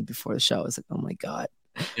Callie before the show, I was like, oh my God.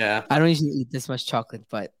 Yeah. I don't usually eat this much chocolate,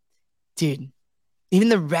 but dude, even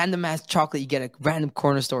the random ass chocolate you get at a random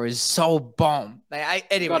corner store is so bomb. I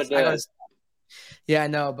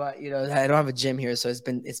know, but I don't have a gym here, so it's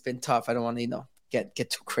been tough. I don't want to get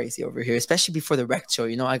too crazy over here, especially before the rec show.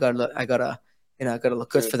 I gotta look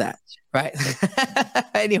good for that, right?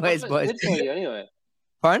 Anyways, boys. Good for you anyway.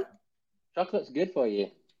 Pardon? Chocolate's good for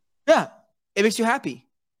you. Yeah, it makes you happy.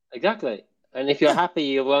 Exactly, and if you're happy,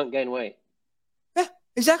 you won't gain weight.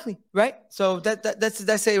 Exactly, right? So that's what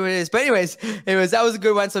it is. But anyways, that was a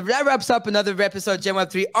good one. So that wraps up another episode of Gen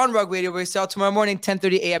Web3 on Rug Radio. We'll see you tomorrow morning,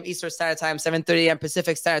 10:30 a.m. Eastern Standard Time, 7:30 a.m.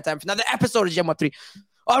 Pacific Standard Time for another episode of Gen Web3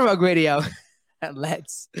 on Rug Radio. And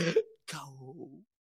let's go.